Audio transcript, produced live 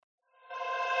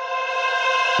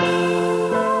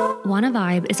Wanna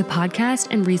Vibe is a podcast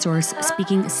and resource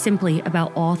speaking simply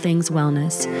about all things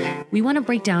wellness. We want to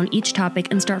break down each topic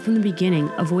and start from the beginning,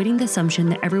 avoiding the assumption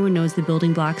that everyone knows the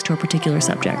building blocks to a particular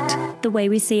subject. The way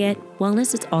we see it,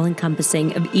 wellness is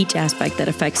all-encompassing of each aspect that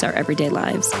affects our everyday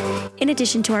lives. In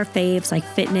addition to our faves like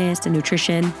fitness and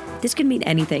nutrition, this could mean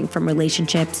anything from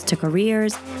relationships to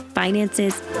careers,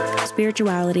 finances,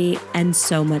 spirituality, and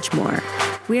so much more.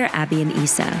 We are Abby and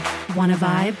Issa. Wanna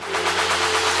Vibe?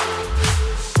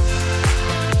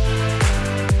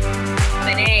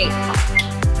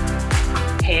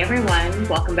 Hey everyone,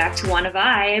 welcome back to Wanna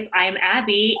Vibe. I'm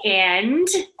Abby and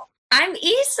I'm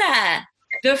Issa.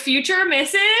 the future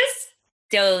Mrs.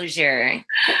 Dozier.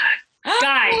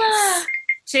 Guys,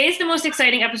 today's the most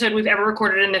exciting episode we've ever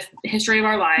recorded in the history of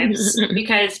our lives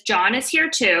because John is here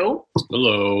too.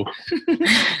 Hello.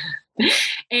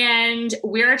 And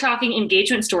we're talking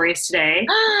engagement stories today.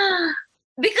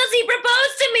 Because he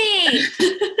proposed to me.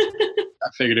 I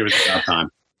figured it was about time.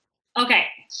 Okay.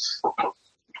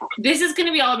 This is going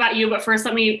to be all about you, but first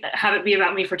let me have it be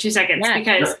about me for 2 seconds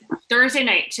because Thursday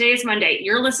night, today is Monday.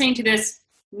 You're listening to this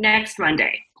next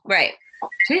Monday. Right.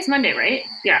 Today's Monday, right?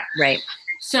 Yeah. Right.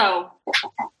 So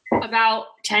about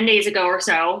 10 days ago or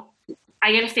so,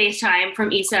 I get a FaceTime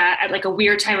from Issa at like a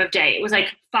weird time of day. It was like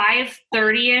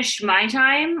 5:30-ish my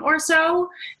time or so.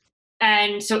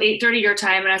 And so 8:30 your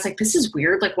time. And I was like, this is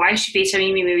weird. Like, why is she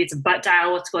FaceTiming me? Maybe it's a butt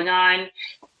dial. What's going on?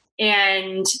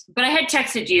 But I had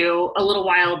texted you a little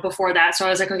while before that. So I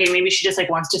was like, okay, maybe she just like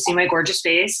wants to see my gorgeous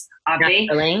face, obviously.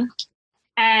 Really?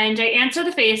 And I answer the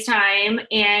FaceTime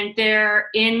and they're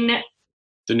in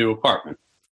The new apartment.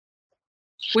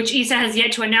 which Issa has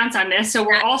yet to announce on this. So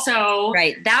we're also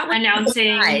Right. That was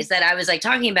announcing the surprise that I was like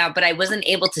talking about, but I wasn't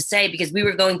able to say because we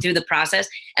were going through the process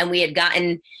and we had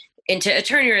gotten into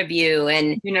attorney review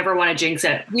and you never want to jinx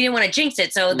it. we didn't want to jinx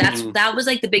it. So that was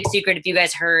like the big secret. If you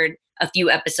guys heard a few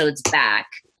episodes back,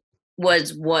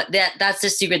 was that's the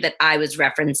secret that I was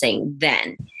referencing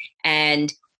then.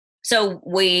 And so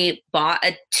we bought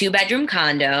a 2-bedroom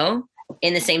condo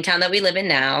in the same town that we live in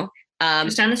now.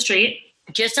 Just down the street.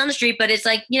 Just on the street, but it's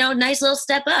like, nice little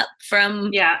step up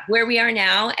from where we are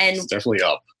now. And It's definitely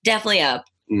up. definitely up.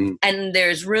 Mm. And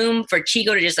there's room for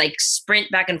Chico to just like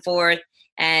sprint back and forth.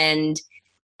 And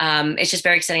it's just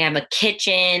very exciting. I have a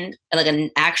kitchen, like an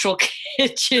actual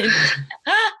kitchen.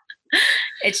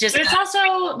 It's just, But it's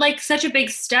also like such a big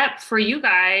step for you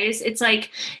guys. It's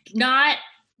like not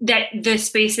that the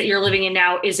space that you're living in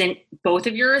now isn't both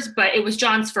of yours, but it was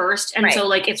John's first. And so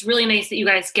like, it's really nice that you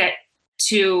guys get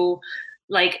to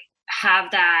like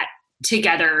have that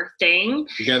together thing.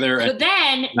 But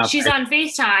then she's on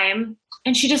FaceTime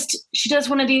and she does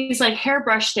one of these like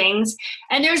hairbrush things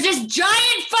and there's this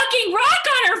giant fucking rock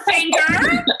on her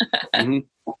finger. Mm-hmm.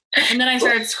 And then I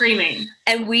started screaming.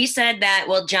 and we said that,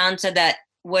 well, John said that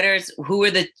who are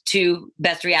the two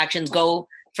best reactions? Go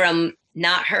from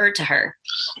not her to her.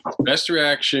 Best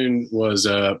reaction was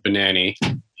Banani,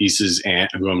 Issa's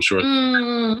aunt, who I'm sure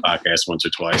podcast once or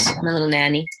twice. My little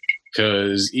nanny.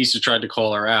 Because Issa tried to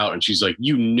call her out and she's like,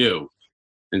 you knew.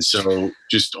 And so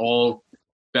just all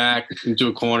back into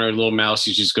a corner, little mouse,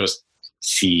 she just goes,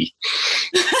 see.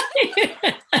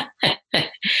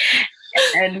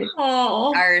 And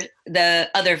the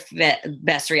other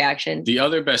best reaction. The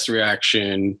other best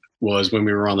reaction was when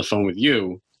we were on the phone with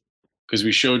you, because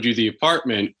we showed you the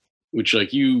apartment, which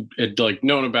like you had like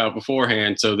known about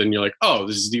beforehand. So then you're like, oh,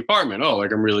 this is the apartment. Oh,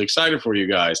 like I'm really excited for you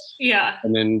guys. Yeah.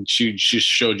 And then she just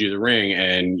showed you the ring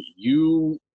and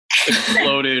you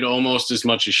exploded almost as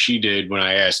much as she did when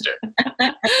I asked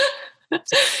her.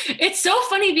 It's so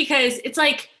funny because it's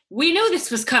like, we knew this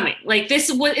was coming. Like it's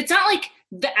not like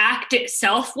the act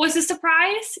itself was a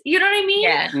surprise. You know what I mean?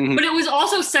 Yeah. Mm-hmm. But it was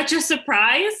also such a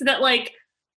surprise that like,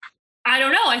 I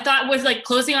don't know. I thought it was like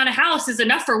closing on a house is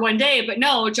enough for one day, but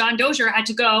no, John Dozier had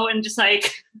to go and just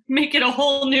like make it a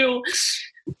whole new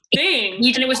thing.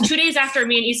 And it was 2 days after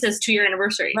me and Issa's 2-year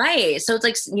anniversary. Right. So it's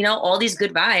like, all these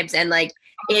good vibes. And like,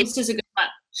 It's just a good one.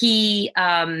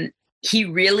 he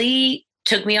really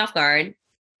took me off guard.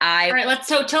 All right,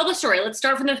 so tell the story. Let's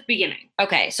start from the beginning.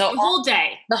 Okay. So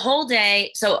The whole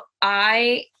day. So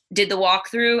I did the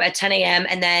walkthrough at 10 a.m.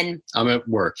 and then I'm at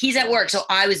work. he's at work. So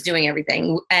I was doing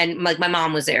everything and like my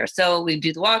mom was there. So we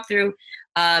do the walkthrough.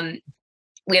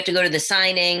 We have to go to the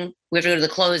signing. We have to go to the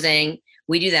closing.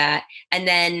 We do that. And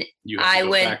then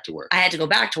back to work. I had to go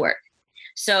back to work.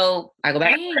 So I go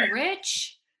back. Dang,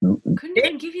 Rich. Couldn't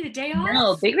even give you the day off?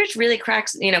 No, Big Rich really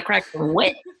cracks the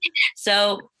whip.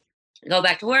 So I go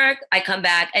back to work. I come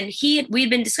back and we'd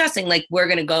been discussing like, we're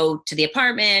going to go to the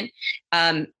apartment.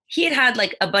 he had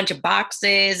like a bunch of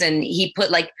boxes, and he put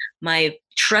like my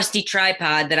trusty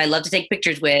tripod that I love to take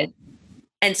pictures with.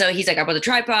 And so he's like, I brought the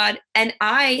tripod, and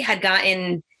I had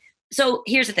gotten, so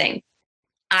here's the thing.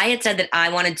 I had said that I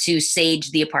wanted to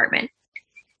sage the apartment.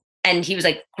 And he was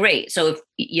like, great. So if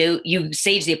you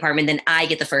sage the apartment, then I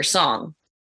get the first song.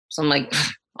 So I'm like,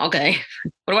 okay,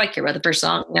 what do I care about the first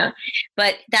song? Yeah.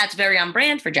 But that's very on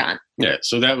brand for John. Yeah.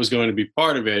 So that was going to be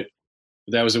part of it.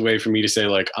 That was a way for me to say,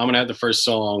 like, I'm going to have the first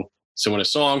song. So when a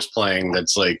song's playing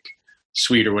that's like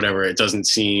sweet or whatever, it doesn't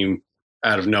seem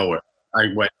out of nowhere. I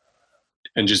went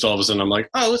and just all of a sudden I'm like,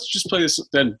 oh, let's just play this.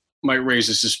 That might raise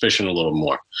the suspicion a little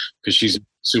more because she's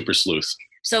super sleuth.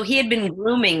 So he had been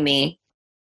grooming me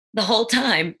the whole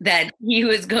time that he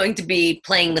was going to be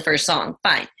playing the first song.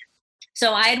 Fine.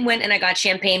 So I had went and I got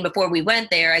champagne before we went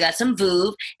there. I got some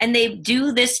Veuve, and they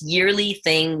do this yearly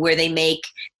thing where they make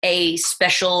a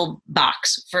special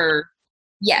box for,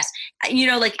 yes. You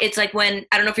know, like it's like when,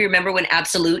 I don't know if you remember when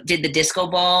Absolute did the disco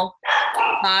ball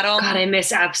bottle. God, I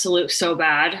miss Absolute so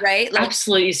bad. Right? Like,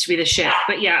 Absolute used to be the shit.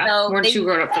 But yeah, so we're too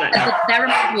grown up for that now. That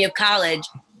reminds me of college.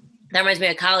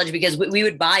 Because we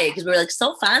would buy it because we were like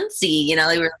so fancy, you know,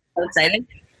 like we were so excited.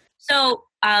 So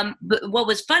but what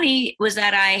was funny was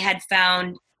that I had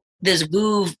found this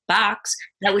Veuve box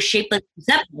that was shaped like a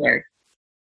cassette player.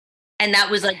 And that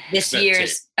was like this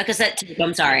year's, a cassette tape,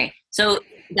 I'm sorry. So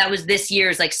that was this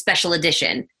year's like special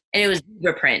edition. And it was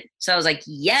zebra print. So I was like,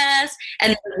 yes.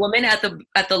 And the woman at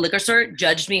the liquor store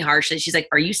judged me harshly. She's like,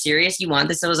 are you serious? You want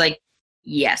this? I was like,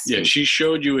 yes. Yeah, she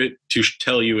showed you it to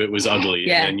tell you it was ugly.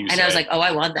 Yeah, and, then I was like, oh,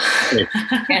 I want that.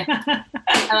 Yeah.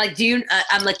 I'm like,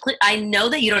 I'm like, I know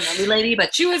that you don't know me, lady,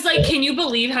 but she was like, can you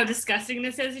believe how disgusting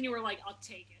this is? And you were like, I'll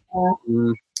take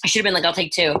it. I should have been like, I'll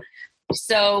take two.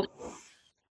 So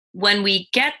when we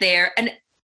get there, and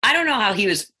I don't know how he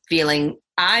was feeling.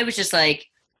 I was just like,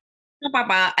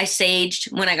 I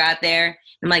saged when I got there.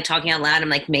 I'm like talking out loud. I'm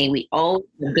like, may we all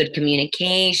have good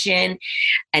communication.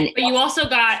 But you also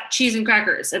got cheese and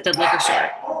crackers at the liquor store.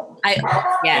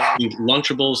 Yeah. The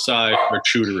Lunchable side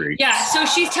charcuterie. Yeah. So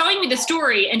she's telling me the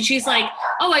story and she's like,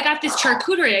 oh, I got this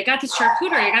charcuterie. I got this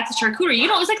charcuterie. You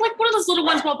know, it was like one of those little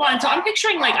ones, blah, blah. And so I'm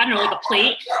picturing like, I don't know, like a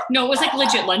plate. No, it was like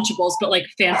legit Lunchables, but like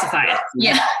fancified.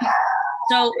 Yeah.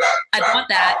 So I bought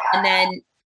that and then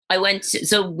I went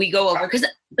so we go over because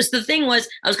the thing was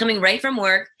I was coming right from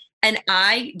work. And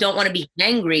I don't want to be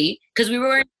hangry because we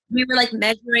were like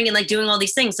measuring and like doing all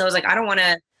these things. So I was like, I don't want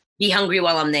to be hungry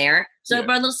while I'm there. So I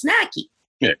brought a little snacky.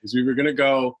 Yeah, because we were going to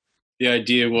go. The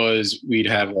idea was we'd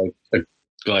have like a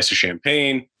glass of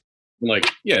champagne. And like,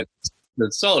 yeah,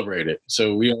 let's celebrate it.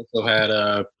 So we also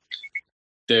had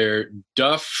their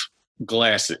Duff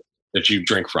glasses that you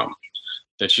drink from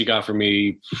that she got for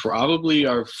me probably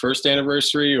our first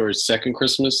anniversary or second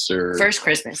Christmas or First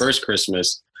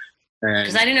Christmas.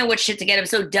 Because I didn't know what shit to get him.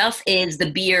 So Duff is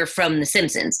the beer from The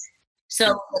Simpsons. So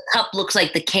the cup looks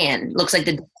like the can, looks like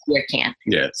the beer can.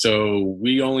 Yeah. So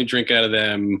we only drink out of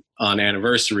them on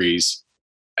anniversaries,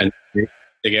 and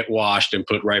they get washed and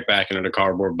put right back into the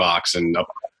cardboard box and up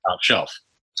on the top shelf.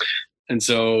 And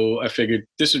so I figured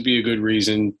this would be a good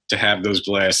reason to have those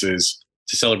glasses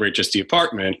to celebrate just the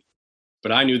apartment.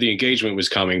 But I knew the engagement was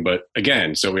coming. But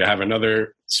again, so we have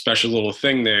another special little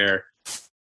thing there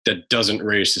that doesn't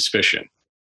raise suspicion.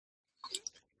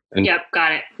 And yep,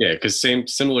 got it. Yeah, because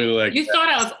similarly, like you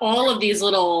thought of all of these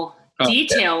little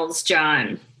details,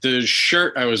 John. The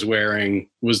shirt I was wearing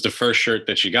was the first shirt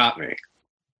that she got me.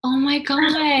 Oh my God!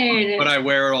 But I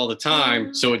wear it all the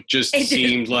time, so it just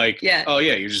seemed like, oh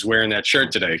yeah, you're just wearing that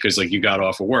shirt today because like you got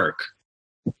off of work.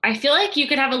 I feel like you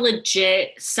could have a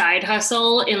legit side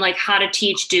hustle in like how to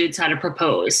teach dudes how to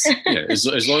propose. Yeah, as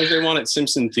long as they want it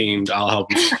Simpson themed, I'll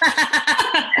help you.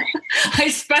 I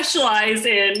specialize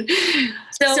in.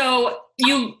 So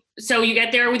you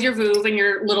get there with your Veuve and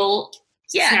your little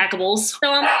snackables.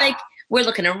 So I'm like, we're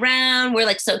looking around. We're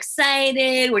like so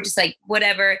excited. We're just like,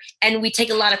 whatever. And we take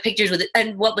a lot of pictures with it.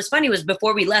 And what was funny was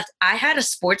before we left, I had a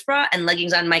sports bra and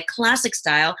leggings on, my classic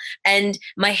style. And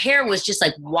my hair was just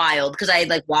like wild because I had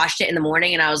like washed it in the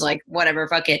morning and I was like, whatever,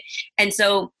 fuck it. And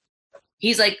so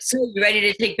he's like, so you ready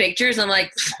to take pictures? I'm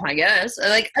like, I guess.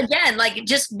 Like, again, like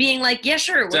just being like, yeah,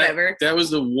 sure, whatever. That was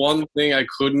the one thing I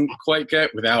couldn't quite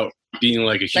get without being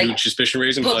like a huge suspicion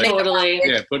raising. Like, totally.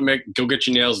 Yeah, go get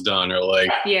your nails done or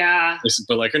like. Yeah.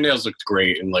 But like her nails looked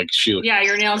great and like she looked. Yeah,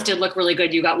 your nails did look really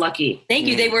good. You got lucky. Thank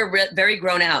you. They were very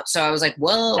grown out. So I was like,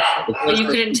 whoa. But you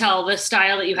couldn't tell the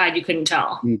style that you had. You couldn't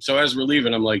tell. So as we're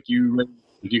leaving, I'm like, you're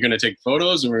going to take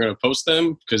photos and we're going to post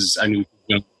them? Because I knew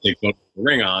you were going to take photos with the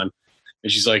ring on.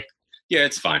 And she's like, yeah,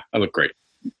 it's fine. I look great.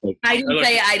 I didn't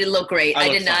say I did look great. I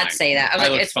did not say that. I was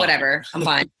like, it's fine. Whatever. I'm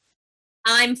fine.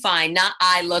 I'm fine, not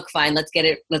I look fine. Let's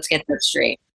get that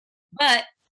straight. But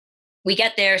we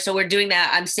get there, so we're doing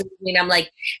that. I'm singing, and I'm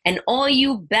like, and all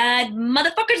you bad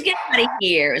motherfuckers get out of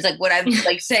here. It's like what I'm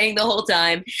like saying the whole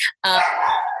time.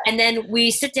 And then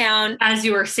we sit down. As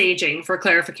you were saging, for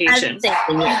clarification.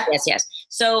 Yes.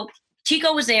 So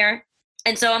Chico was there,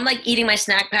 and so I'm like eating my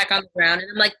snack pack on the ground, and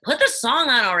I'm like, put the song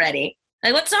on already.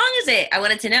 Like, what song is it? I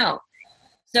wanted to know.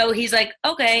 So he's like,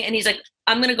 okay. And he's like,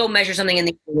 I'm going to go measure something in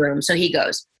the room. So he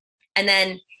goes. And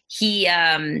then he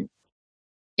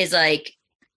is like,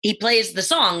 he plays the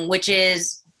song, which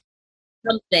is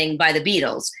Something by the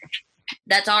Beatles.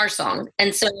 That's our song.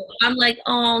 And so I'm like,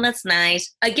 oh, that's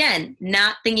nice. Again,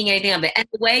 not thinking anything of it. And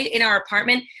the way in our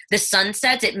apartment, the sun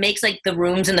sets, it makes like the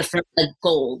rooms in the front like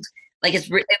gold. Like it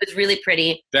was really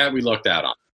pretty. That we lucked out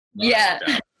on. Yeah.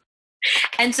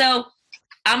 And so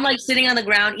I'm like sitting on the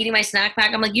ground eating my snack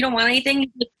pack. I'm like, you don't want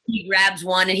anything? He grabs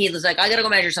one and he was like, I gotta go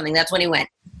measure something. That's when he went.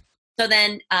 So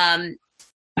then I'm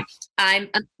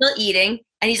still eating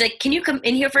and he's like, can you come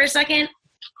in here for a second?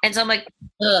 And so I'm like,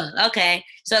 ugh, okay.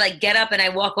 So I like get up and I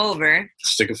walk over.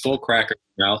 Stick a full cracker in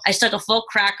your mouth. I stuck a full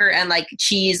cracker and like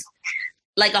cheese,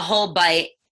 like a whole bite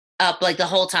up like the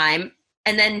whole time.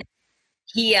 And then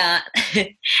you guys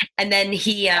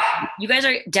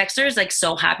are, Dexter's like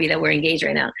so happy that we're engaged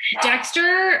right now.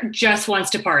 Dexter just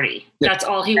wants to party. That's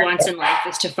all he wants in life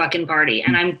is to fucking party.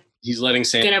 And he's letting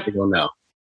San Diego know.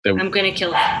 I'm going to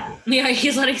kill him. Yeah,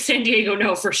 he's letting San Diego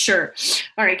know for sure.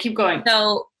 All right, keep going.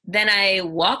 So then I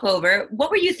walk over.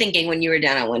 What were you thinking when you were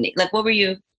down on one knee? Like, what were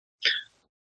you?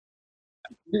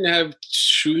 I didn't have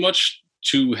too much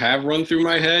to have run through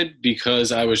my head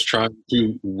because I was trying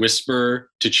to whisper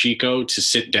to Chico to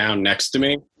sit down next to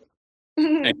me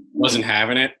and he wasn't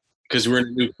having it because we're in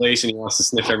a new place and he wants to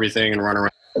sniff everything and run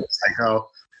around like a psycho.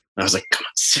 And I was like, come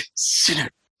on, sit down,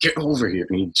 get over here.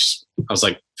 And I was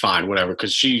like, fine, whatever.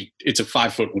 Cause it's a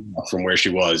 5 foot walk from where she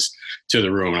was to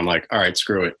the room. And I'm like, all right,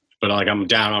 screw it. But like, I'm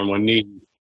down on one knee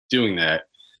doing that.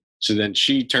 So then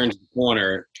she turns the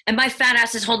corner. And my fat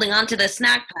ass is holding on to the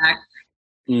snack pack.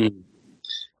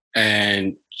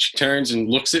 And she turns and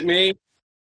looks at me.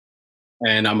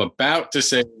 And I'm about to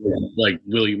say, like,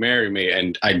 will you marry me?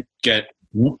 And I get,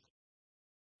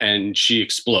 and she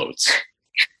explodes.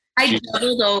 I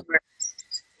doubled over.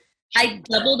 I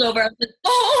was like,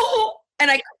 oh!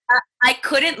 And I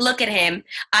couldn't look at him.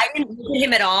 I didn't look at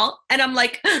him at all. And I'm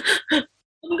like, I'm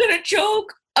going to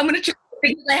choke. Because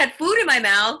I had food in my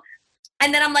mouth.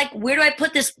 And then I'm like, where do I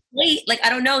put this plate? Like, I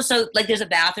don't know. So like there's a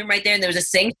bathroom right there and there was a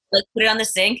sink. Let's put it on the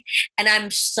sink. And I'm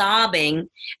sobbing.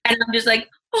 And I'm just like,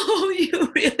 oh,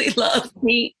 you really love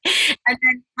me. And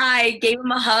then I gave him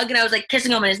a hug and I was like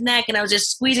kissing him on his neck and I was just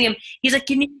squeezing him. He's like,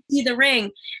 can you see the ring?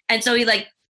 And so he like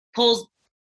pulls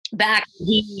back.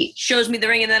 He shows me the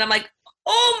ring. And then I'm like,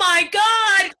 oh my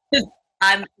God.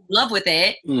 I'm in love with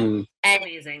it. And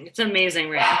amazing. It's amazing,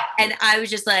 right? And I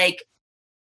was just like,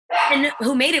 and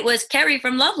who made it was Carrie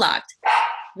from Lovelocked.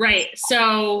 Right.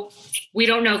 So we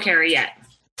don't know Carrie yet.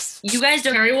 You guys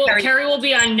don't. Carrie will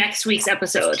be on next week's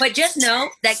episode. But just know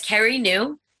that Carrie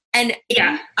knew. And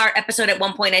in our episode at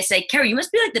one point, I say, Carrie, you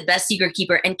must be like the best secret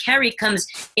keeper. And Carrie comes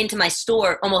into my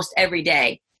store almost every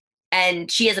day. And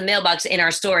she has a mailbox in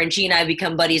our store. And she and I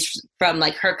become buddies from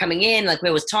like her coming in, like we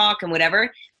always talk and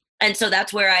whatever. And so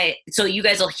that's where so you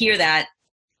guys will hear that.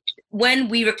 When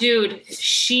we dude,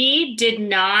 she did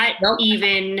not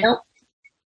even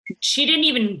she didn't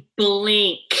even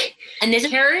blink. And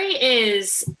Carrie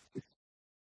is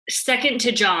second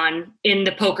to John in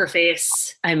the poker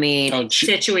face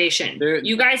situation.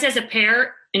 You guys as a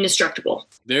pair, indestructible.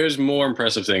 There's more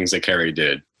impressive things that Carrie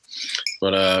did.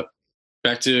 But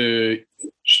back to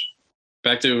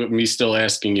me still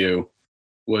asking you,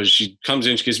 was she comes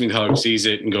in, she gives me the hug, sees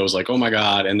it and goes like, oh my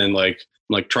God, and then like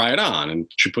I'm like, try it on.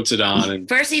 And she puts it on. And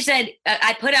first he said,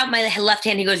 I put out my left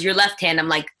hand. He goes, your left hand. I'm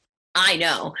like, I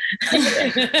know.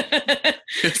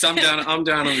 I'm down on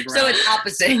the ground. So it's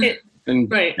opposite. And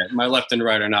my left and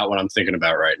right are not what I'm thinking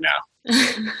about right now.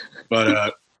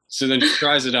 But so then she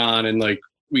tries it on and like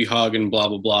we hug and blah,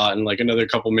 blah, blah. And like another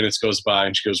couple minutes goes by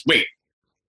and she goes, wait,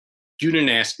 you didn't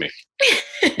ask me.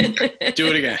 Do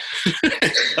it again.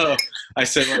 So I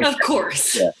said, like, of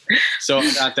course. Yeah. So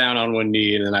I got down on one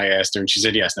knee and then I asked her and she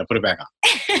said, yes, now put it back on.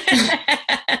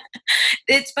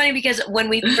 It's funny because when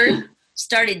we first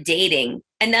started dating,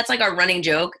 and that's like our running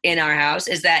joke in our house,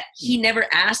 is that he never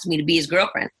asked me to be his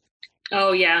girlfriend.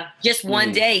 Oh, yeah. Just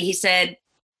one day he said,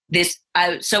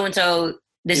 so-and-so,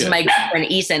 this is my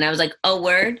girlfriend, Issa. And I was like, oh,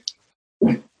 word?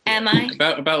 And Am I?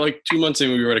 About like 2 months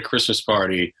in, we were at a Christmas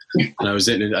party, and I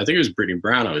think it was Brittany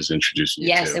Brown I was introducing you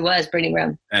Yes, to. it was Brittany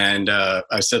Brown. And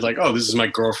I said like, oh, this is my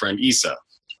girlfriend, Issa.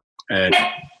 And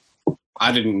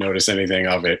I didn't notice anything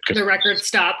of it. The record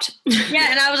stopped.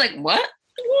 Yeah, and I was like, what?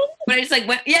 But I just like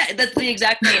went, yeah, that's the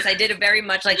exact face. I did it very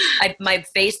much like my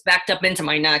face backed up into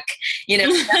my neck. You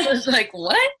know, that was like,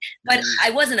 what? But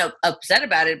I wasn't upset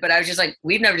about it, but I was just like,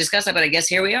 we've never discussed that, but I guess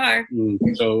here we are.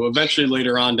 So eventually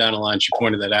later on down the line, she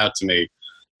pointed that out to me.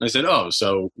 I said, oh,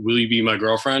 so will you be my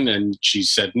girlfriend? And she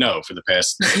said no for the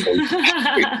past.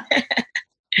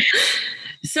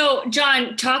 So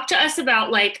John, talk to us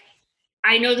about like,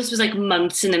 I know this was like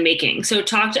months in the making. So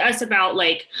talk to us about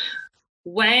like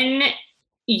when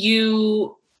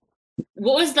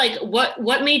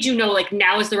what made you know like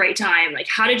now is the right time? Like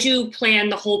how did you plan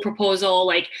the whole proposal?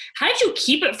 Like how did you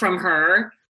keep it from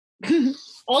her?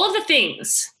 All of the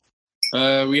things.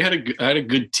 I had a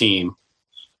good team.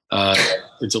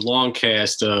 It's a long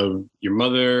cast of your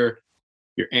mother,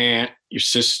 your aunt, your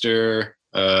sister,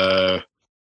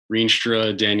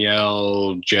 Reenstra,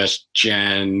 Danielle, Jess,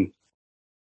 Jen.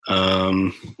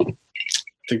 I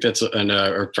think that's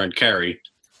our friend Carrie.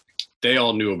 They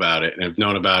all knew about it and have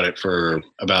known about it for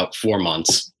about 4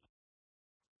 months.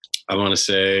 I want to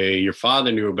say your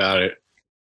father knew about it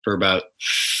for about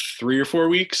 3 or 4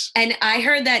 weeks. And I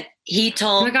heard that he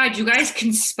told... Oh my God, you guys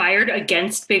conspired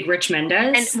against Big Rich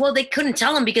Mendez? And well, they couldn't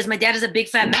tell him because my dad has a big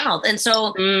fat mouth. And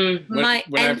so when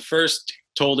I first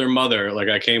told her mother, like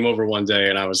I came over one day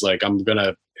and I was like, I'm going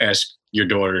to ask your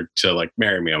daughter to like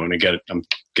marry me. I'm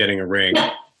getting a ring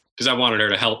because I wanted her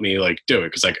to help me like do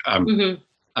it. Cause like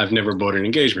I've never bought an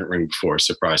engagement ring before.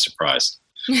 Surprise, surprise.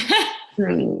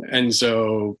 And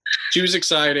so she was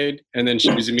excited. And then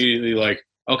she was immediately like,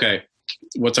 okay,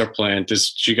 what's our plan?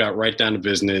 She got right down to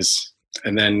business.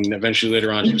 And then eventually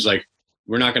later on, she was like,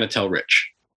 we're not going to tell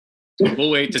Rich.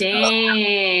 We'll wait.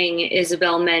 Dang,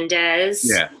 Isabel Mendez.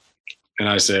 Yeah. And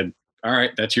I said, all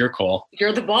right, that's your call.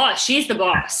 You're the boss. She's the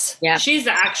boss. Yeah. She's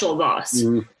the actual boss.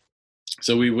 Mm-hmm.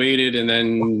 So we waited, and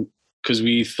then because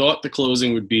we thought the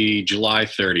closing would be July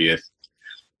 30th.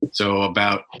 So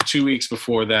about 2 weeks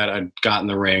before that, I'd gotten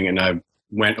the ring and I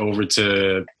went over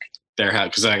to their house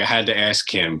because I had to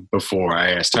ask him before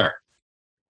I asked her.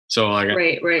 So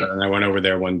right. And I went over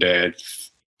there one day. I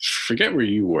forget where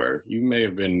you were. You may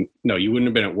have been, no, you wouldn't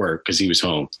have been at work because he was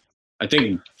home. I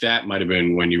think that might have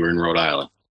been when you were in Rhode Island.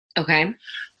 Okay.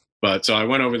 But so I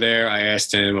went over there. I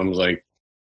asked him. I was like,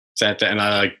 sat there, and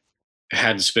I like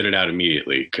had to spit it out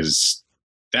immediately because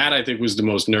that I think was the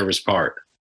most nervous part.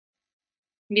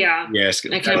 Yeah. Yes,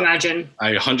 I can imagine.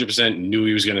 I 100% knew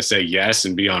he was going to say yes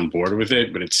and be on board with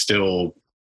it, but it's still.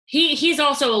 He's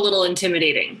also a little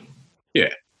intimidating.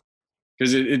 Yeah,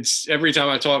 because it's every time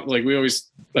I talk, like we always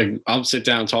like I'll sit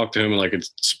down and talk to him, and like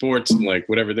it's sports and like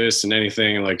whatever this and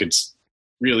anything, and like it's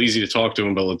real easy to talk to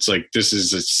him, but it's like this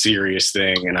is a serious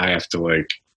thing, and I have to like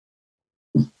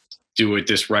do it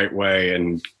this right way.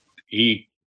 And he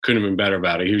couldn't have been better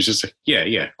about it. He was just like,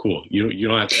 yeah, cool. You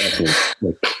don't have to ask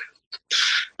me.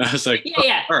 I was like,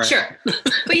 yeah, right. Sure.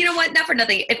 But you know what? Not for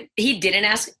nothing. If he didn't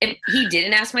ask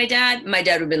my dad would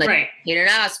have been like, right. You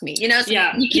didn't ask me. You know, so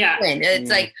yeah.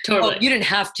 It's like, totally. Oh, you didn't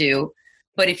have to,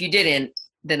 but if you didn't,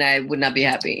 then I would not be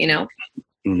happy, you know?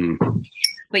 Mm-hmm.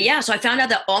 But yeah, so I found out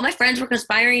that all my friends were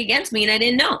conspiring against me and I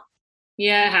didn't know.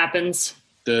 Yeah, it happens.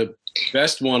 The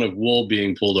best one of wool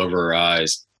being pulled over her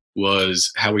eyes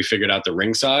was how we figured out the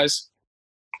ring size.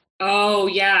 Oh,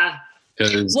 yeah.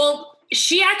 Well,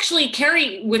 she actually,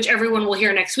 Carrie, which everyone will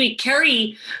hear next week,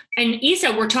 Carrie and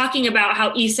Issa were talking about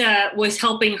how Issa was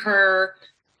helping her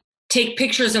take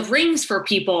pictures of rings for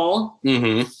people.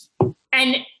 Mm-hmm.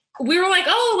 And we were like,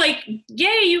 oh, like,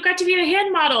 yay, you got to be a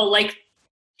hand model. Like,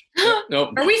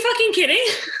 nope. Are we fucking kidding?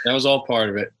 That was all part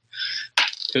of it.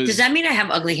 Does that mean I have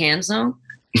ugly hands, though?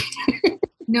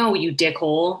 No, you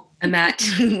dickhole. I'm at.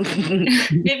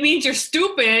 It means you're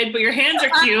stupid, but your hands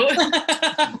are cute.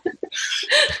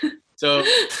 So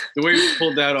the way we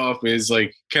pulled that off is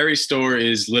like Carrie's store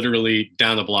is literally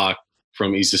down the block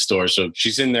from Issa's store. So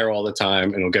she's in there all the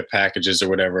time and we'll get packages or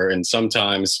whatever. And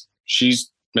sometimes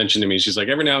she's mentioned to me, she's like,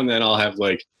 every now and then I'll have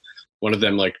like one of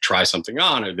them like try something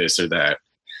on or this or that.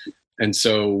 And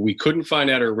so we couldn't find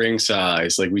out her ring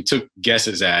size. Like we took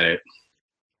guesses at it,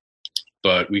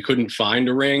 but we couldn't find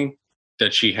a ring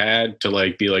that she had to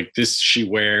like be like this she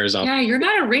wears on. Yeah, you're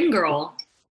not a ring girl.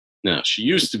 No, she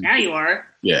used to be. Now you are.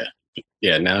 Yeah.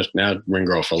 Now ring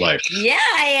girl for life. Yeah,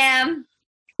 I am.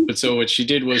 But so what she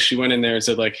did was she went in there and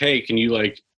said like, hey, can you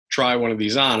like try one of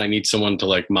these on? I need someone to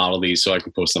like model these so I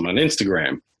can post them on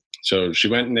Instagram. So she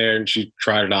went in there and she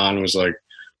tried it on and was like,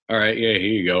 all right, yeah,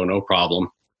 here you go. No problem.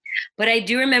 But I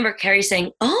do remember Carrie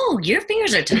saying, "Oh, your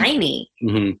fingers are tiny."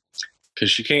 Because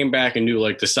she came back and knew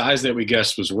like the size that we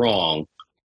guessed was wrong,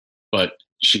 but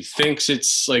she thinks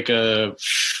it's like a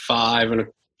 5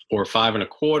 or 5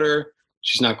 1/4.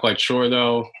 She's not quite sure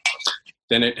though.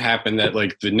 Then it happened that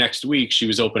like the next week she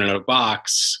was opening a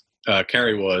box,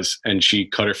 Carrie was, and she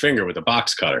cut her finger with a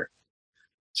box cutter.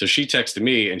 So she texted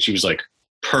me and she was like,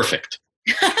 perfect.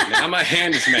 Now my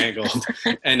hand is mangled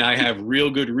and I have real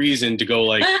good reason to go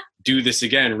like do this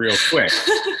again real quick.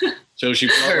 So she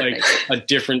brought like a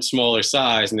different smaller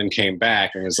size and then came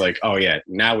back and was like, oh yeah,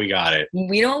 now we got it.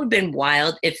 You know, it would have been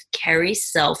wild if Carrie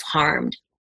self-harmed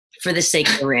for the sake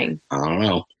of the ring. I don't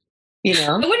know. You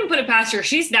know? I wouldn't put it past her.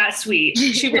 She's that sweet.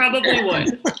 She probably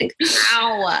would. Like,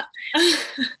 ow.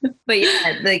 But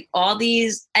yeah, like all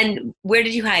these, and where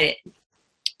did you hide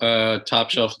it? Top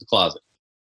shelf of the closet.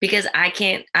 Because I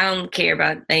don't care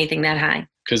about anything that high.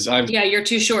 Because you're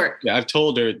too short. Yeah, I've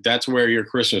told her that's where your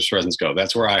Christmas presents go.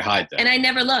 That's where I hide them. And I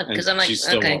never look because I'm like, she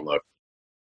still won't look.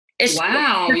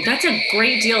 Wow, that's a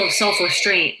great deal of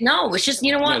self-restraint. No, it's just,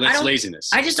 you know what? No, that's laziness.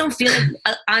 I just don't feel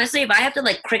like, honestly, if I have to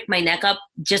like crick my neck up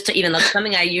just to even look at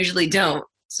something, I usually don't.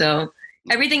 So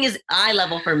everything is eye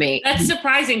level for me. That's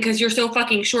surprising because you're so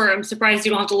fucking short. I'm surprised you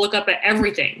don't have to look up at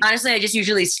everything. Honestly, I just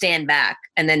usually stand back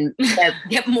and then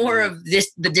get more of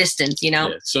the distance, you know?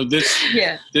 Yeah, so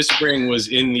this spring was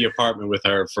in the apartment with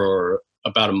her for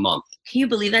about a month. Can you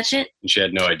believe that shit? And she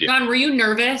had no idea. John, were you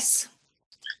nervous?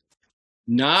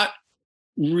 Not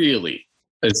really.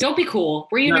 Don't be cool.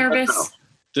 Were you nervous? No.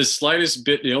 The slightest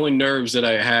bit, the only nerves that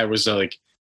I had was like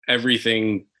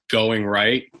everything going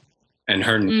right and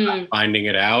her not finding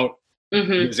it out.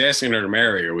 Because asking her to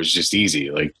marry her was just easy.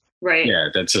 Like, right. Yeah,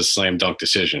 that's a slam dunk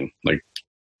decision. Like,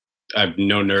 I have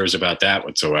no nerves about that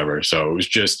whatsoever. So it was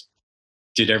just,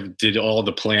 did all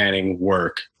the planning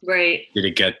work? Right. Did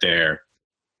it get there?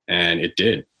 And it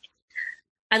did.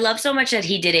 I love so much that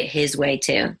he did it his way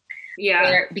too.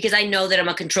 Yeah. Because I know that I'm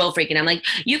a control freak and I'm like,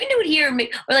 you can do it here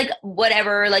or like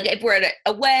whatever, like if we're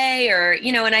away or,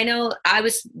 you know, and I know I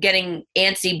was getting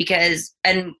antsy because,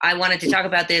 and I wanted to talk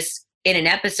about this in an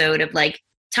episode of like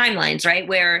timelines, right?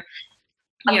 Where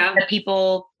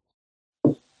people,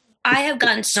 I have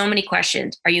gotten so many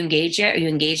questions. Are you engaged yet? Are you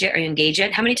engaged yet? Are you engaged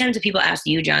yet? How many times have people asked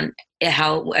you, John,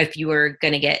 if you were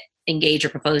going to get engaged or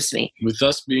propose to me? With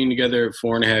us being together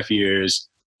 4.5 years,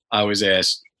 I was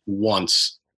asked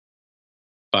once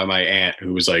by my aunt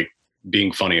who was like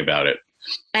being funny about it.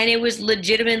 And it was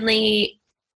legitimately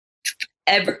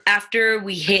after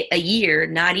we hit a year,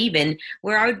 not even,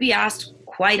 where I would be asked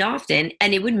quite often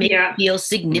and it would make me feel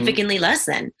significantly less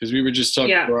than. Because we were just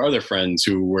talking to our other friends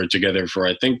who were together for,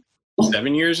 I think,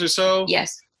 7 years or so.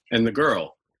 Yes. And the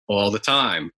girl all the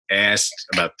time asked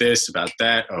about this, about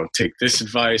that. Oh, take this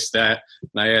advice, that.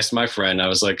 And I asked my friend, I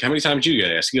was like, how many times did you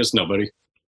get asked? He goes, nobody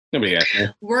asked me.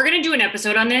 We're going to do an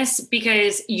episode on this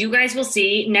because you guys will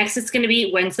see next it's going to be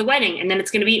when's the wedding and then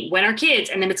it's going to be when are kids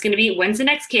and then it's going to be when's the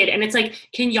next kid. And it's like,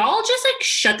 can y'all just like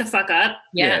shut the fuck up?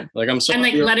 Yeah. Like I'm sorry. And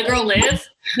like let a girl live.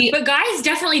 But guys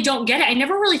definitely don't get it. I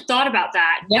never really thought about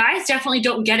that. Yep. Guys definitely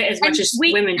don't get it as much as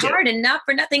women do. Hard and not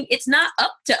for nothing. It's not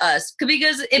up to us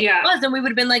because if it was, then we would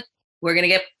have been like, we're going to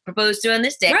get proposed to on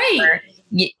this day. Right.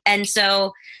 And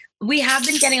so we have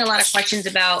been getting a lot of questions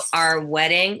about our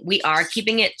wedding. We are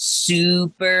keeping it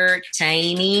super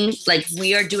tiny. Like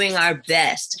we are doing our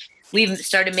best. We've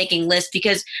started making lists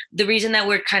because the reason that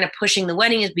we're kind of pushing the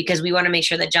wedding is because we want to make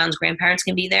sure that John's grandparents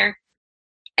can be there.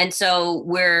 And so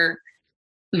we're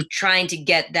trying to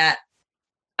get that,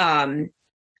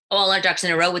 all our ducks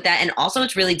in a row with that. And also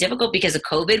it's really difficult because of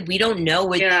COVID. We don't know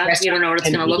what you don't know what it's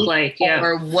going to look like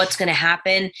or what's going to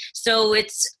happen. So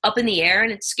it's up in the air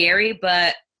and it's scary,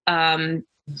 but I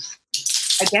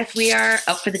guess we are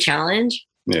up for the challenge.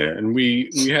 Yeah, and we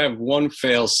have one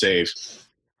fail safe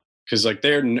because like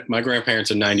my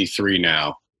grandparents are 93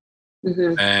 now,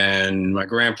 and my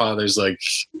grandfather's like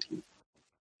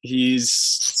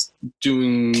he's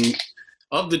doing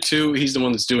of the two, he's the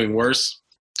one that's doing worse,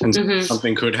 and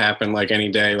something could happen like any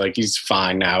day. Like he's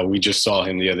fine now. We just saw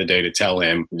him the other day to tell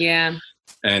him. Yeah,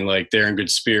 and like they're in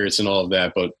good spirits and all of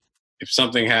that, but if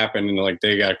something happened and like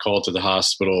they got called to the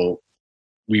hospital,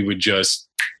 we would just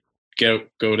go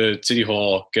to City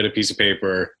Hall, get a piece of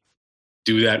paper,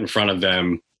 do that in front of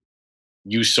them.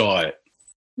 You saw it.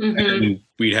 And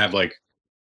we'd have like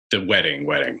the wedding.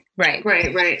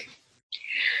 Right.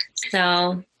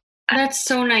 So that's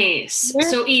so nice. Yeah.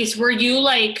 So Ys, were you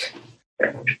like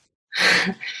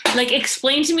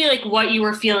explain to me like what you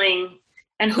were feeling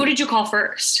and who did you call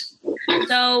first?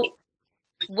 So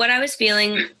what I was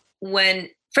feeling when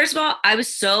first of all, I was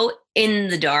so in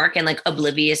the dark and like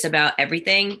oblivious about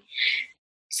everything.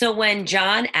 So when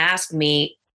John asked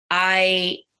me,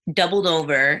 I doubled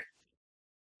over,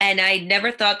 and I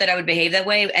never thought that I would behave that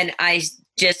way. And I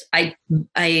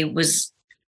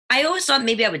always thought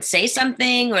maybe I would say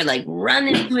something or like run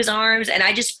into his arms, and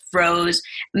I just froze.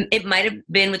 It might have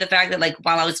been with the fact that like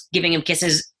while I was giving him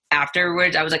kisses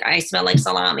afterwards, I was like, I smell like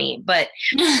salami. But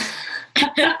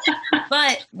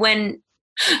but when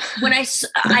I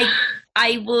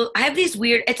have these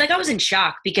weird, it's like I was in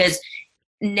shock, because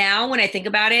now when I think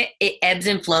about it, it ebbs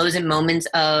and flows in moments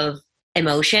of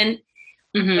emotion.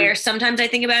 Mm-hmm. Where sometimes I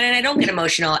think about it and I don't get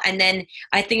emotional. And then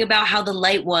I think about how the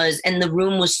light was and the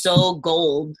room was so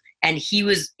gold and he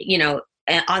was, you know,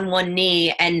 on one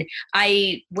knee. And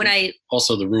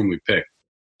also the room we picked.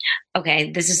 Okay.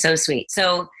 This is so sweet.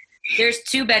 So there's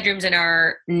 2 bedrooms in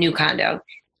our new condo,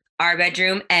 our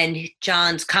bedroom and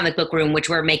John's comic book room, which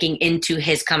we're making into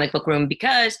his comic book room,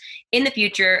 because in the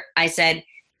future I said,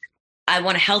 I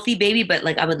want a healthy baby, but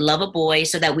like I would love a boy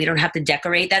so that we don't have to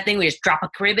decorate that thing. We just drop a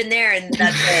crib in there and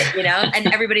that's it, you know? And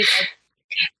everybody's like,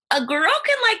 a girl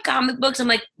can like comic books. I'm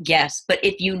like, yes, but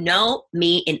if you know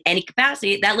me in any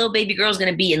capacity, that little baby girl is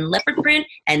going to be in leopard print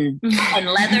and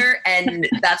leather, and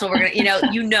that's what we're going to,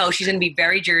 you know, she's going to be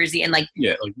very Jersey and like.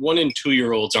 Yeah, like 1 and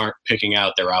 2-year-olds aren't picking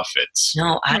out their outfits.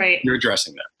 No, you're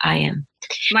dressing them. I am.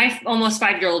 My almost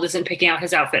 5-year-old isn't picking out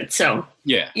his outfit, so.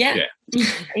 Yeah.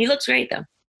 He looks great though.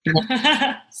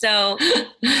 So,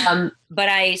 but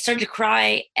I started to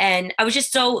cry and I was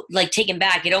just so like taken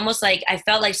back. It almost like, I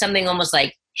felt like something almost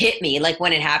like hit me like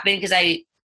when it happened,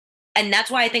 and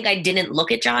that's why I think I didn't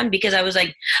look at John, because I was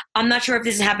like, I'm not sure if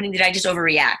this is happening. Did I just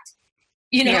overreact?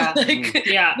 You know,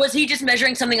 was he just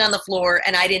measuring something on the floor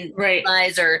and I didn't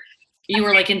realize, or you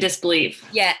were like in disbelief?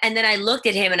 Yeah. And then I looked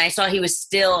at him and I saw he was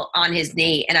still on his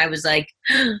knee and I was like,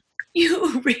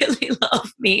 you really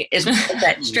love me, is what I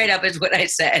said. Straight up is what I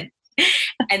said.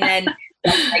 And then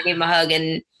I gave him a hug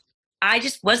and I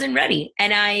just wasn't ready.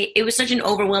 And it was such an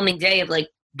overwhelming day of like,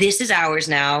 this is ours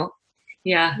now.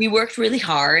 Yeah. We worked really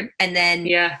hard. And then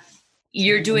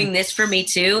you're doing this for me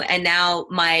too. And now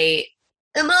my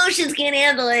emotions can't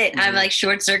handle it. I'm like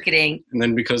short circuiting. And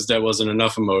then because that wasn't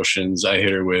enough emotions, I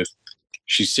hit her with,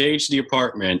 she staged the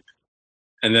apartment.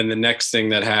 And then the next thing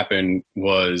that happened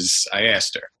was I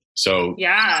asked her. So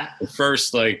the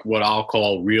first, like what I'll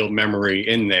call real memory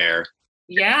in there.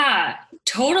 Yeah,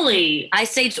 totally. I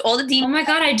saved all the demons. Oh my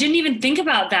God, I didn't even think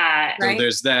about that. So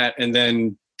there's that. And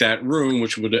then that room,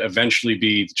 which would eventually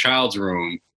be the child's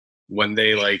room, when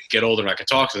they like get older and I can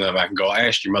talk to them, I can go, I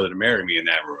asked your mother to marry me in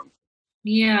that room.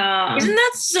 Yeah. Isn't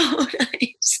that so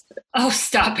nice? Oh,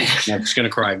 stop it. I'm just going to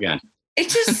cry again.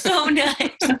 It's just so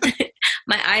nice.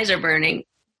 My eyes are burning.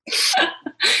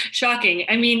 Shocking.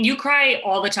 I mean, you cry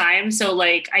all the time. So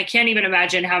like, I can't even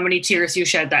imagine how many tears you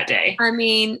shed that day. I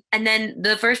mean, and then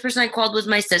the first person I called was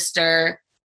my sister.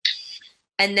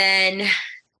 And then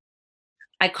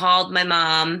I called my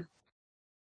mom.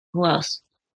 Who else?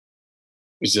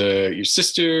 It was your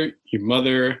sister, your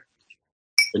mother,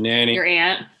 the nanny. Your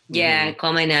aunt. Yeah, I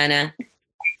called my nana.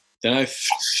 Then I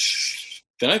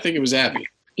think it was Abby.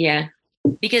 Yeah.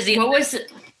 Because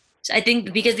I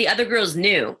think because the other girls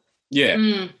knew.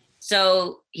 Yeah.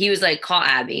 So he was like, call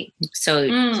Abby so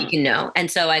she can know.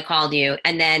 And so I called you.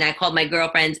 And then I called my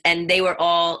girlfriends and they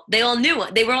all knew.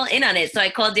 They were all in on it. So I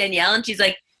called Danielle and she's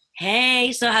like,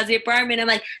 hey, so how's the apartment? I'm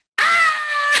like, ah!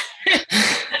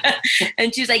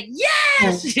 And she's like,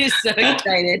 yes! She's so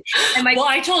excited. And well,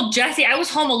 I told Jesse, I was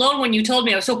home alone when you told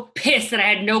me. I was so pissed that I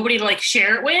had nobody to like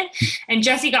share it with. And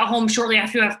Jesse got home shortly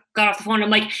after I got off the phone. I'm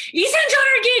like, Ethan and John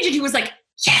are engaged. And he was like,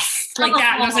 yes! Like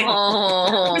that. And I was like,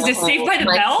 was it Saved by the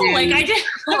Bell? Dude. Like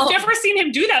I've never seen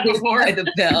him do that before. By the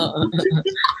Bell.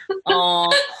 Oh,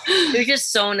 they're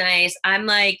just so nice. I'm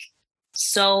like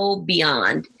so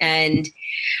beyond, and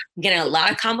I'm getting a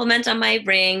lot of compliments on my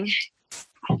ring.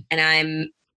 And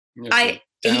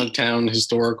downtown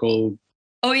historical.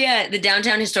 Oh yeah, the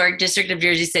Downtown Historic District of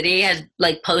Jersey City has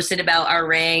like posted about our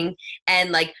ring,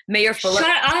 and like Mayor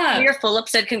Fulop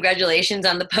said congratulations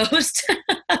on the post.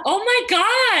 Oh my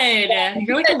God,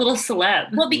 you're like a little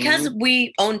celeb. Well, because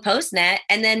we own Postnet,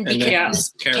 and then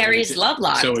because Carrie's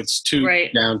Lovelock. So it's two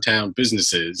downtown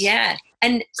businesses. Yeah,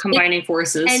 and combining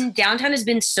forces. And downtown has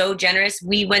been so generous.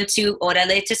 We went to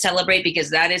Orale to celebrate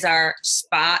because that is our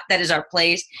spot, that is our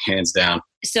place, hands down.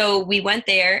 So we went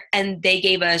there, and they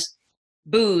gave us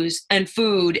booze and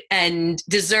food and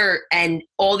dessert and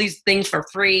all these things for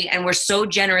free, and we're so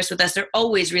generous with us. They're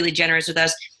always really generous with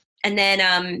us. And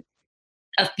then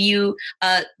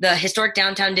the historic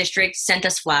downtown district sent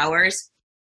us flowers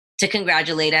to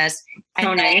congratulate us. And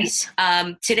So nice.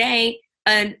 Today,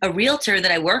 a realtor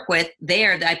that I work with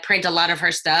there, that I print a lot of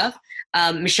her stuff,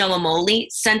 Michelle Mamoli,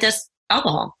 sent us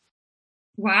alcohol.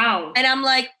 Wow. And I'm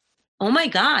like, oh my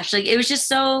gosh, like it was just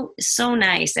so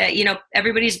nice.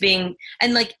 Everybody's being,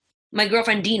 and like my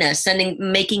girlfriend Dina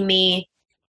making me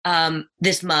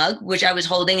this mug, which I was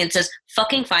holding, and it says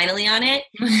fucking finally on it.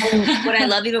 And what I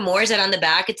love even more is that on the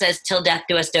back it says till death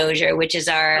do us dozier, which is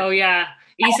our. Oh yeah.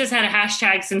 Issa's had a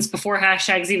hashtag since before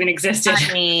hashtags even existed.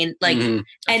 I mean, like,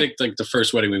 I think like the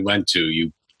first wedding we went to,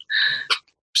 you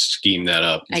schemed that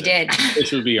up. I did.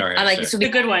 This would be our. I'm like, this would be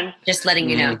a good one. Just letting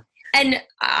you know. And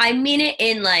I mean it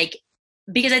in like,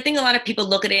 because I think a lot of people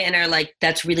look at it and are like,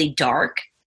 that's really dark.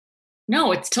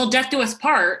 No, it's till death do us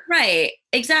part. Right.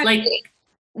 Exactly. Like,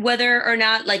 whether or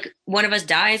not like one of us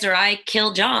dies or I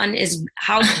kill John is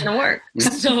how it's going to work.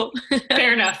 So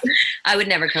fair enough. I would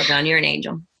never kill John. You're an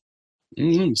angel.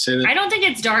 Say that. I don't think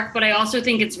it's dark, but I also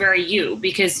think it's very you,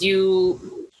 because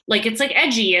you like, it's like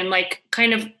edgy and like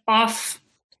kind of off,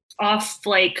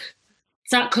 like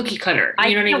it's not cookie cutter.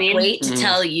 You know what I mean? Wait to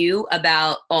tell you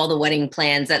about all the wedding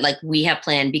plans that like we have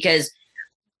planned, because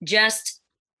just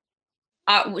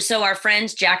so our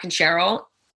friends Jack and Cheryl,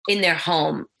 in their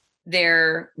home,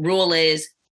 their rule is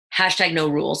 #no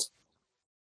rules.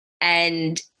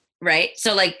 And right.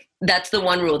 So like, that's the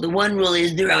one rule. The one rule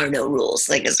is there are no rules.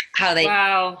 Like is how they,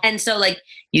 wow. And so like,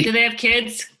 Do they have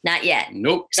kids? Not yet.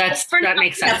 Nope. That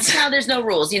makes sense. That's how there's no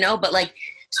rules, but like,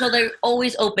 so they're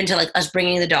always open to like us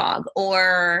bringing the dog,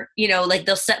 or, like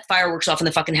they'll set fireworks off in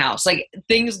the fucking house. Like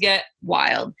things get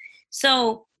wild.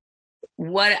 So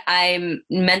what I'm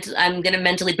going to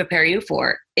mentally prepare you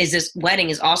for is this wedding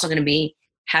is also going to be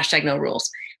 #no rules.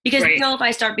 Because right. if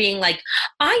I start being like,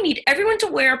 I need everyone to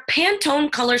wear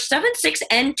Pantone color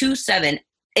 76N27.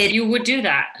 You would do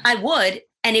that. I would.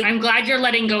 And I'm glad you're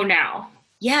letting go now.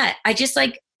 Yeah. I just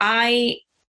like, I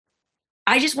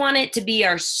just want it to be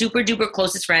our super duper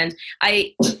closest friends.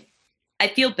 I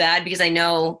feel bad because I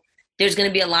know there's going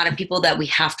to be a lot of people that we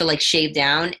have to like shave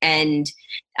down. And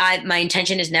my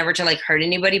intention is never to like hurt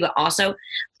anybody, but also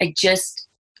I just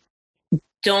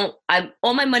I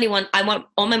want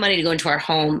all my money to go into our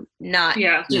home, not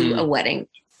to a wedding.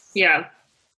 Yeah.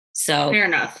 So fair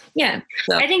enough. Yeah.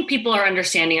 So. I think people are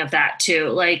understanding of that too.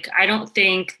 Like, I don't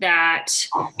think that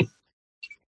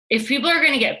if people are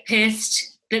going to get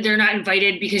pissed that they're not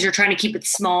invited because you're trying to keep it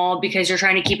small, because you're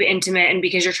trying to keep it intimate, and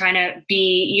because you're trying to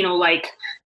be, like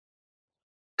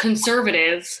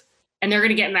conservative, and they're going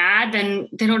to get mad, then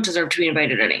they don't deserve to be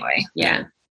invited anyway. Yeah.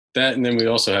 That, and then we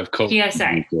also have COVID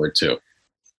PSA. Too.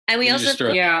 And we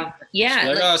also, yeah.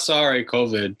 Like, oh, sorry,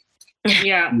 COVID.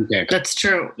 Yeah, that's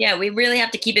true. Yeah, we really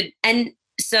have to keep it. And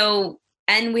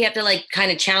we have to like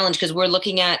kind of challenge, because we're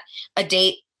looking at a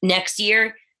date next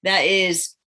year that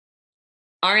is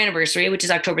our anniversary, which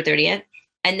is October 30th.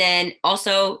 And then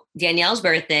also Danielle's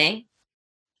birthday.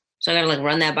 So I got to like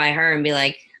run that by her and be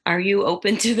like, are you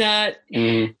open to that?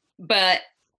 Mm-hmm. But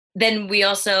then we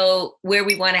also, where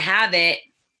we want to have it,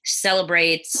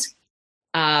 celebrates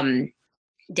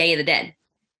Day of the Dead.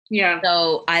 Yeah.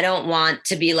 So I don't want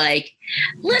to be like,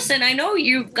 listen, I know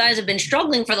you guys have been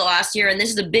struggling for the last year and this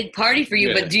is a big party for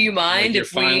you, but do you mind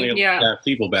if we have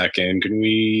people back in? Can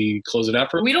we close it out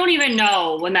for? We don't even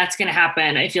know when that's going to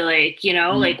happen. I feel like,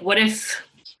 like what if,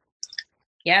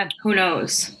 who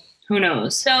knows?